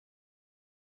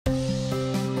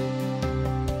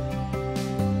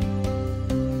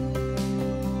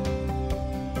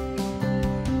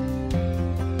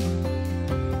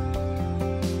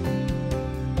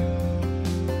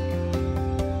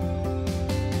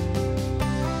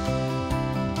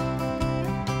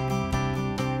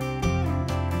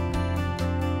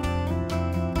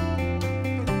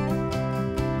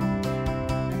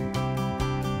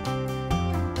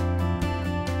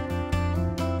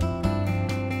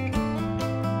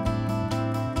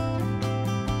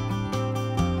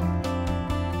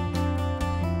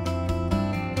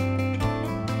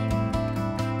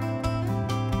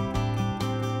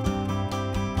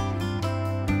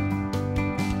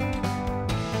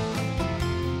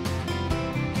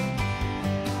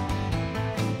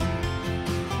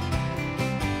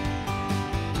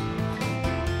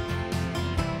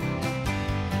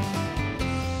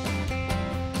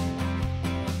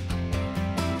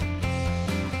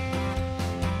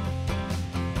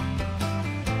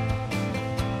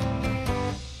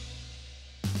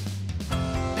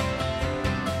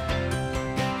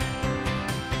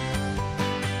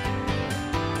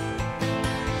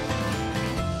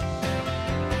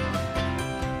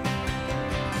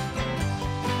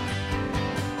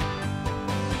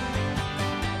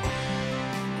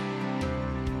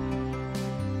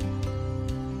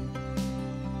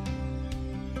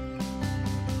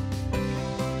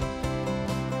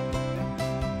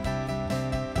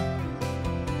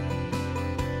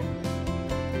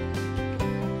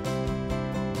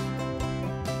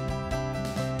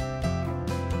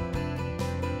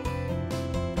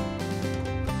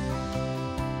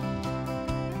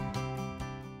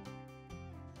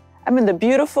I'm in the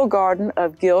beautiful garden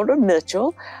of Gilda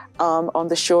Mitchell on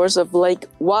the shores of Lake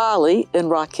Wylie in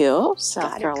Rock Hill,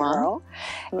 South Carolina. Girl.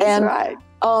 That's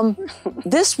right.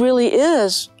 This really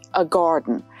is a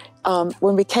garden.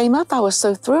 When we came up, I was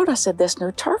so thrilled. I said, there's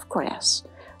no turf grass.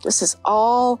 This is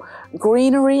all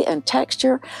greenery and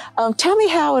texture. Tell me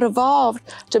how it evolved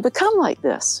to become like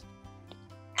this.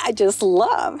 I just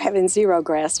love having zero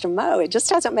grass to mow. It just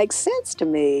doesn't make sense to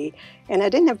me. And I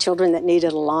didn't have children that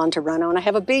needed a lawn to run on. I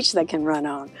have a beach they can run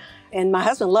on. And my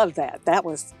husband loved that. That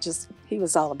was just, he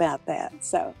was all about that.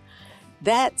 So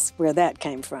that's where that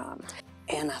came from.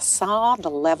 And I saw the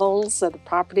levels of the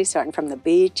property starting from the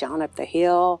beach on up the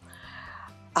hill.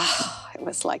 Oh, it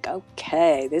was like,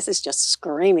 okay, this is just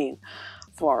screaming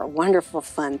for wonderful,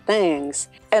 fun things.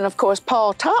 And of course,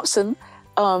 Paul Thompson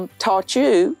taught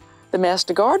you the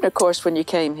Master Gardener course when you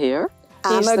came here.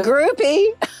 I'm a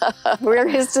groupie. We're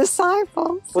his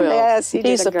disciples. Well, yes,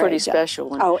 he's a pretty job. Special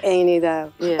one. Oh, ain't he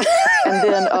though? Yeah. And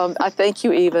then I think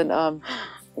you even,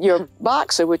 your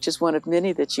boxer, which is one of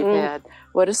many that you've had.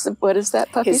 What is that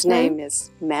puppy's name? His name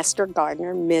is Master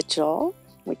Gardener Mitchell.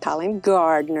 We call him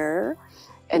Gardener.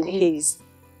 And he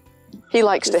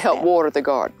likes to help water the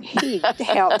garden. He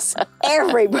helps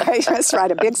everybody. That's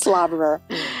right, a big slobberer.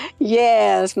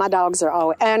 Yes, my dogs are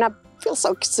always, and I feel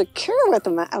so secure with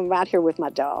them. I'm out here with my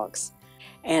dogs.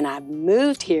 And I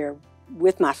moved here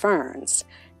with my ferns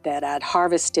that I'd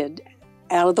harvested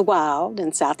out of the wild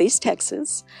in Southeast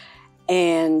Texas.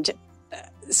 And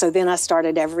so then I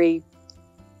started every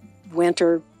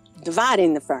winter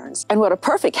dividing the ferns. And what a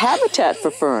perfect habitat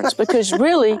for ferns, because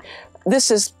really,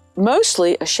 this is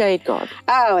mostly a shade garden.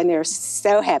 Oh, and they're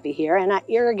so happy here. And I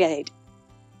irrigate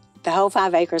the whole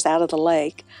 5 acres out of the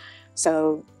lake.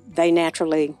 So they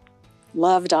naturally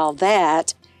loved all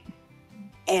that.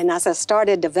 And as I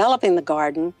started developing the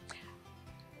garden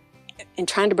and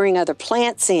trying to bring other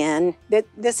plants in,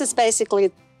 this is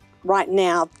basically right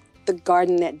now the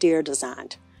garden that deer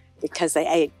designed, because they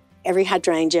ate every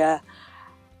hydrangea,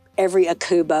 every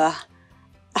aucuba.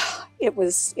 It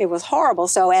was horrible.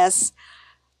 So as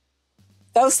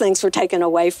those things were taken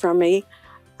away from me,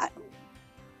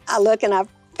 I look and I've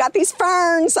got these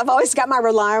ferns. I've always got my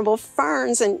reliable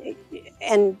ferns, and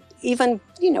even,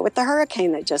 you know, with the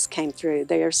hurricane that just came through,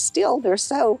 they're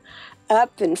so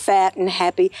up and fat and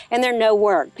happy, and they're no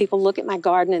work. People look at my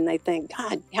garden and they think,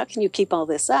 God, how can you keep all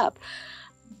this up?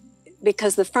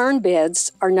 Because the fern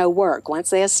beds are no work. Once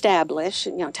they establish,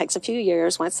 you know, it takes a few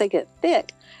years. Once they get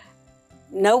thick,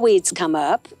 no weeds come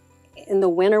up. In the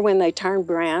winter, when they turn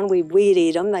brown, we weed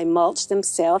eat them. They mulch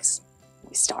themselves.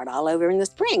 We start all over in the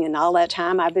spring. And all that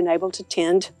time, I've been able to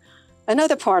tend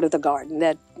another part of the garden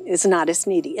that is not as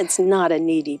needy. It's not a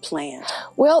needy plant.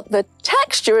 Well, the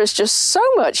texture is just so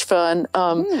much fun.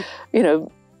 You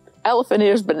know, elephant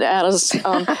ears, bananas.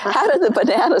 How did the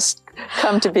bananas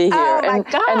come to be here? Oh, my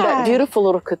God. And that beautiful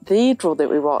little cathedral that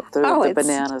we walked through, the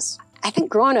bananas. I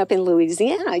think growing up in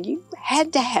Louisiana, you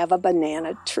had to have a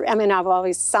banana tree. I mean, I've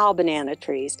always saw banana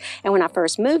trees. And when I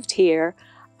first moved here,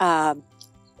 I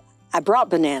brought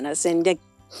bananas, and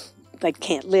they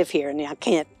can't live here, and I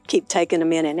can't keep taking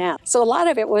them in and out. So a lot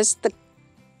of it was the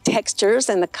textures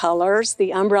and the colors.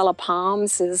 The umbrella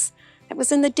palms that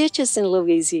was in the ditches in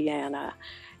Louisiana.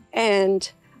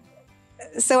 And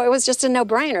so it was just a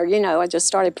no-brainer, you know. I just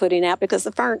started putting out, because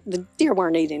the deer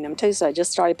weren't eating them too, so I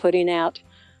just started putting out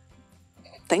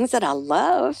things that I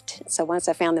loved. So once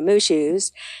I found the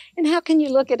mooshoos, and how can you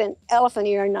look at an elephant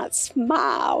ear and not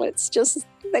smile? It's just,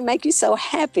 they make you so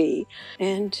happy.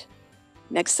 And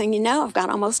next thing you know, I've got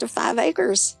almost 5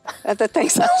 acres of the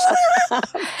things I love.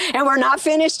 And we're not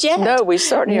finished yet. No, we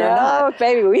certainly are not. No,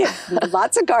 baby, we have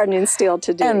lots of gardening still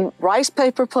to do. And rice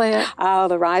paper plant. Oh,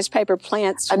 the rice paper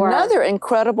plants Another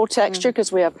incredible texture,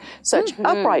 because we have such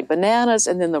upright bananas,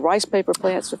 and then the rice paper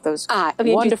plants with those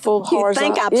wonderful horizontal.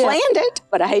 You think I planned it,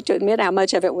 but I hate to admit how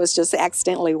much of it was just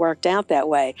accidentally worked out that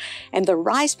way. And the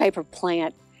rice paper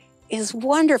plant is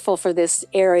wonderful for this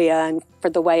area and for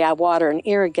the way I water and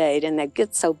irrigate, and they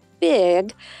get so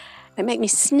big. They make me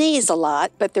sneeze a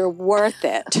lot, but they're worth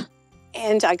it.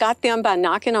 And I got them by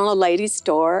knocking on a lady's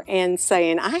door and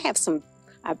saying, I have some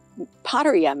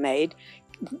pottery I made.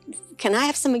 Can I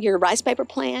have some of your rice paper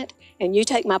plant? And you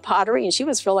take my pottery? And she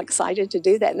was real excited to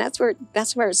do that. And that's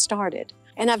where it started.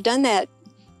 And I've done that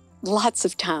lots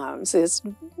of times, is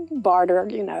barter,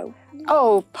 you know.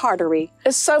 Oh, pottery.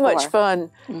 It's so much fun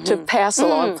to pass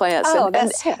along plants. Oh,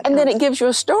 and then it gives you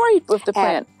a story with the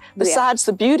plant. Besides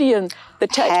the beauty and the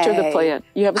texture of the plant,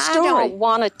 you have a story. I don't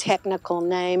want a technical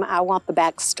name. I want the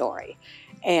backstory.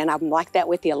 And I'm like that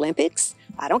with the Olympics.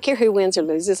 I don't care who wins or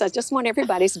loses. I just want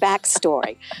everybody's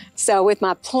backstory. So with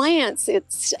my plants,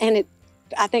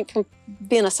 I think from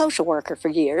being a social worker for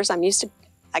years, I'm used to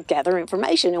I gather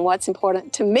information, and what's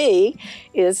important to me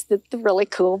is the really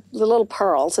cool, the little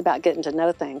pearls about getting to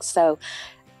know things. So,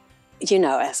 you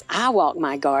know, as I walk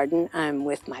my garden, I'm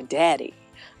with my daddy,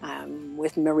 I'm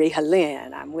with Marie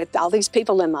Helene, I'm with all these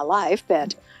people in my life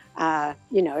that,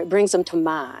 you know, it brings them to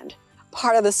mind.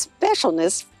 Part of the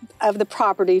specialness of the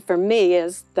property for me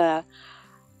is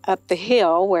up the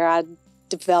hill where I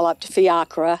developed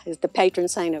Fiacre, is the patron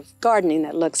saint of gardening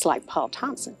that looks like Paul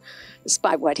Thompson,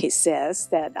 despite what he says,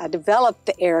 that I developed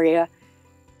the area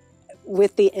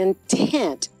with the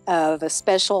intent of a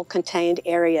special contained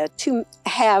area to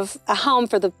have a home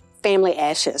for the family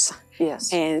ashes.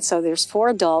 Yes. And so there's 4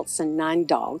 adults and 9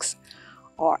 dogs,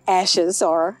 or ashes,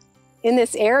 are in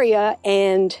this area,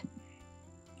 and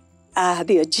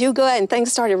the ajuga and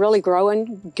things started really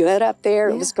growing good up there.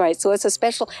 Yeah. It was great. So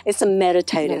it's a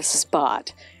meditative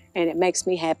spot. And it makes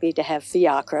me happy to have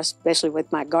Fiacre, especially with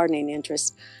my gardening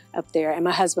interest up there. And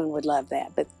my husband would love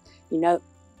that. But, you know,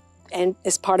 and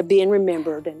it's part of being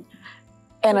remembered.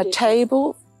 And a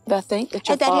table, I think, that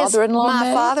your father-in-law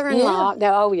made? My father-in-law,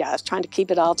 oh yeah, I was trying to keep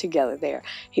it all together there.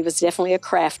 He was definitely a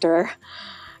crafter,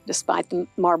 despite the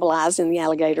marble eyes and the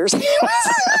alligators.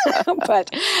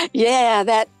 But yeah,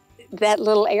 that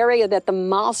little area that the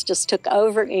moss just took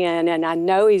over in, and I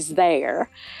know he's there.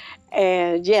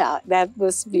 And yeah, that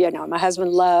was, you know, my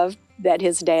husband loved that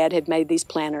his dad had made these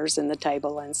planters and the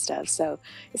table and stuff. So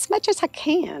as much as I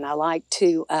can, I like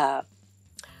to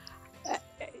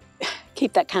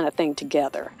keep that kind of thing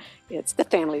together. It's the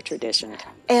family tradition.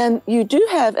 And you do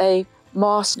have a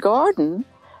moss garden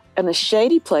in a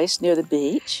shady place near the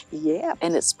beach. Yeah.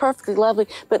 And it's perfectly lovely,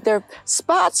 but there are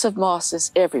spots of mosses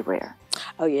everywhere.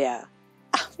 Oh yeah.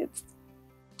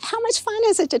 How much fun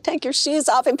is it to take your shoes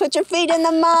off and put your feet in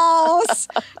the moss?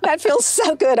 That feels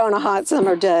so good on a hot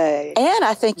summer day. And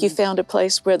I think you found a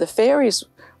place where the fairies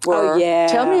were. Oh, yeah.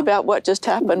 Tell me about what just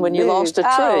happened when you lost a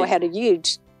tree. Oh, I had a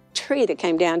huge tree that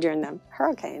came down during the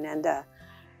hurricane, and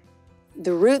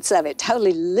the roots of it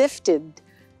totally lifted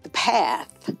the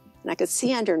path. And I could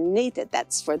see underneath it,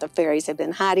 that's where the fairies had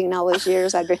been hiding all those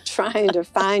years. I'd been trying to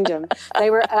find them. They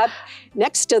were up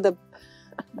next to the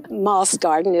moss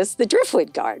garden is the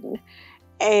driftwood garden.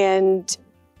 And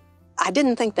I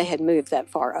didn't think they had moved that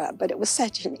far up, but it's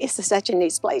such a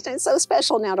neat place. And it's so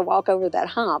special now to walk over that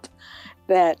hump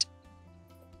that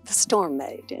the storm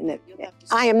made. And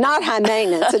I am not high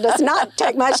maintenance. It does not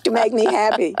take much to make me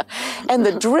happy. And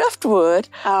the driftwood.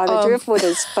 Oh, the driftwood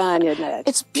is fun, isn't it?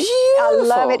 It's beautiful. I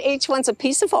love it. Each one's a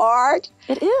piece of art.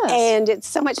 It is. And it's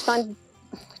so much fun.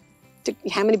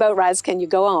 How many boat rides can you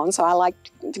go on? So I like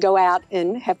to go out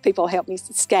and have people help me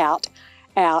scout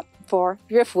out for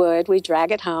driftwood. We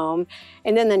drag it home.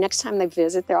 And then the next time they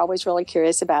visit, they're always really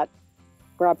curious about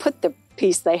where I put the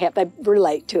piece they have. They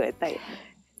relate to it.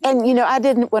 And you know,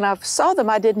 when I saw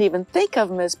them, I didn't even think of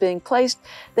them as being placed.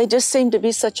 They just seem to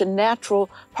be such a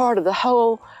natural part of the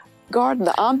whole garden,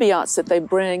 the ambiance that they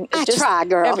bring. I try,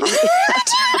 girl.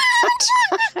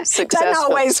 Successfully. Doesn't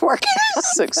always work out.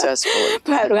 Successfully.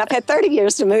 But I've had 30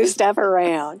 years to move stuff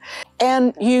around.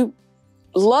 And you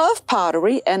love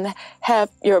pottery and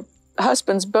have your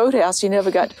husband's boathouse. You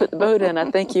never got to put the boat in. I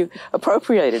think you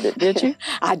appropriated it, did you?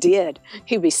 I did.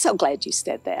 He'd be so glad you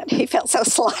said that. He felt so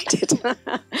slighted.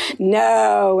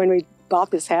 No, when we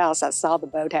bought this house, I saw the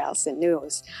boathouse and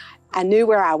I knew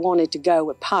where I wanted to go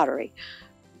with pottery.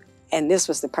 And this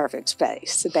was the perfect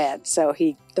space. So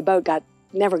the boat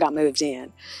never got moved in.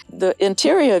 The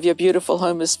interior of your beautiful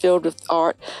home is filled with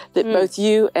art that both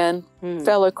you and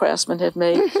fellow craftsmen have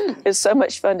made. It's so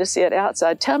much fun to see it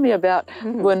outside. Tell me about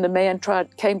when the man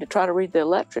came to try to read the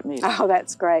electric meter. Oh,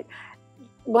 that's great.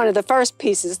 One of the first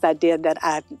pieces I did that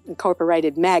I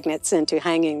incorporated magnets into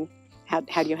hanging, how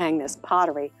do you hang this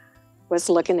pottery, was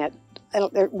looking at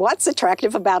what's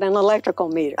attractive about an electrical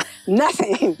meter?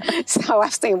 Nothing. So I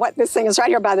was thinking, this thing is right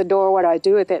here by the door, what do I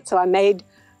do with it? So I made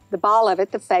the ball of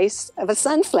it the face of a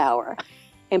sunflower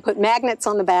and put magnets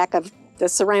on the back of the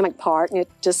ceramic part, and it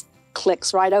just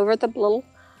clicks right over the little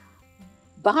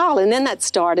ball. And then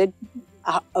that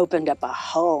opened up a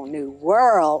whole new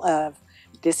world of,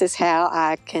 this is how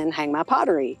I can hang my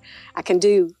pottery. I can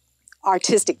do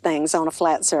artistic things on a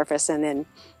flat surface and then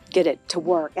get it to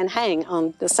work and hang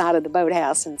on the side of the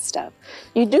boathouse and stuff.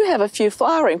 You do have a few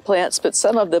flowering plants, but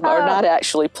some of them are not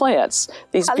actually plants.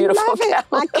 These beautiful calla.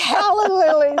 My calla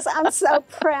lilies, I'm so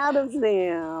proud of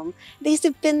them. These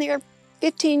have been there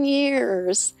 15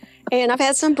 years. And I've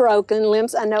had some broken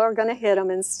limbs I know are gonna hit them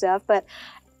and stuff, but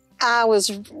I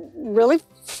was really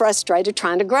frustrated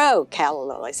trying to grow calla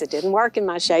lilies. It didn't work in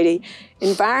my shady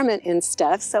environment and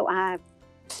stuff, so I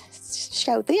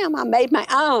showed them I made my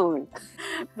own.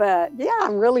 But yeah,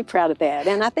 I'm really proud of that.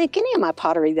 And I think any of my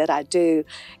pottery that I do,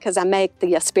 because I make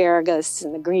the asparagus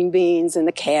and the green beans and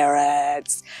the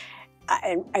carrots,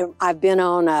 I've been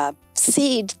on a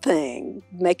seed thing,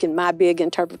 making my big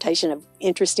interpretation of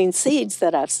interesting seeds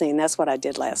that I've seen. That's what I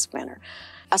did last winter.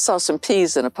 I saw some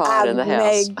peas in a pot in the house.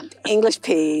 I made English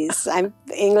peas.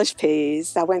 English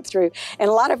peas. I went through, and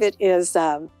a lot of it is,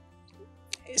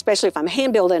 especially if I'm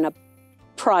hand building a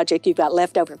project, you've got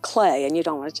leftover clay and you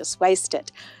don't want to just waste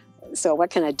it. So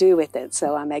what can I do with it?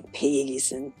 So I make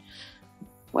peas and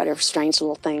whatever strange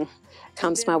little thing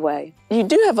comes my way. You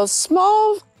do have a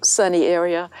small sunny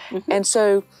area, and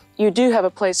so you do have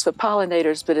a place for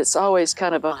pollinators, but it's always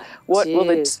kind of a,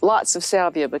 it's lots of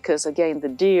salvia because, again, the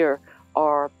deer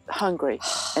are hungry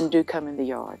and do come in the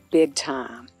yard. Big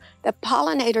time. The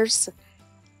pollinators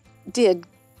did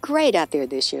great out there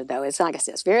this year, though. It's like I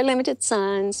said, it's very limited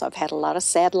sun, so I've had a lot of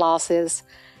sad losses,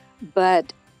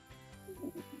 but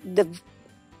the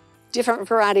different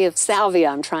variety of salvia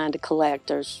I'm trying to collect,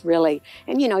 there's really,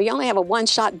 and you know, you only have a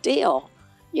one-shot deal,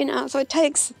 you know, so it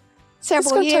takes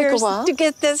several years to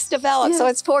get this developed. Yeah. So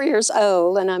it's 4 years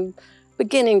old, and I'm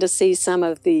beginning to see some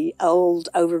of the old,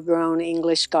 overgrown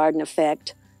English garden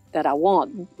effect that I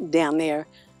want down there.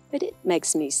 But it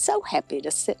makes me so happy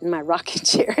to sit in my rocking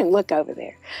chair and look over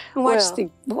there and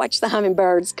watch the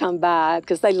hummingbirds come by,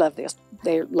 because they love this.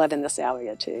 They're loving the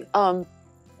salvia too.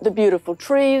 The beautiful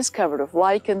trees covered with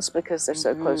lichens because they're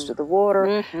so close to the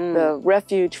water, the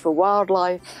refuge for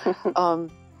wildlife,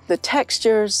 the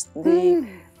textures,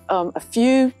 a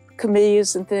few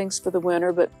camellias and things for the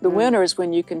winter, but the winter is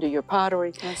when you can do your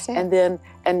pottery and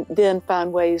then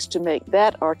find ways to make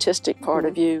that artistic part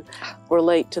of you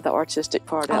relate to the artistic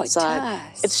part outside.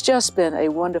 It's just been a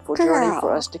wonderful journey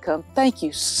for us to come. Thank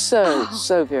you so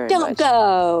very much. Don't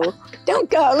go. Don't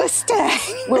go. Let's stay.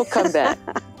 We'll come back.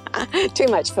 Too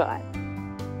much fun.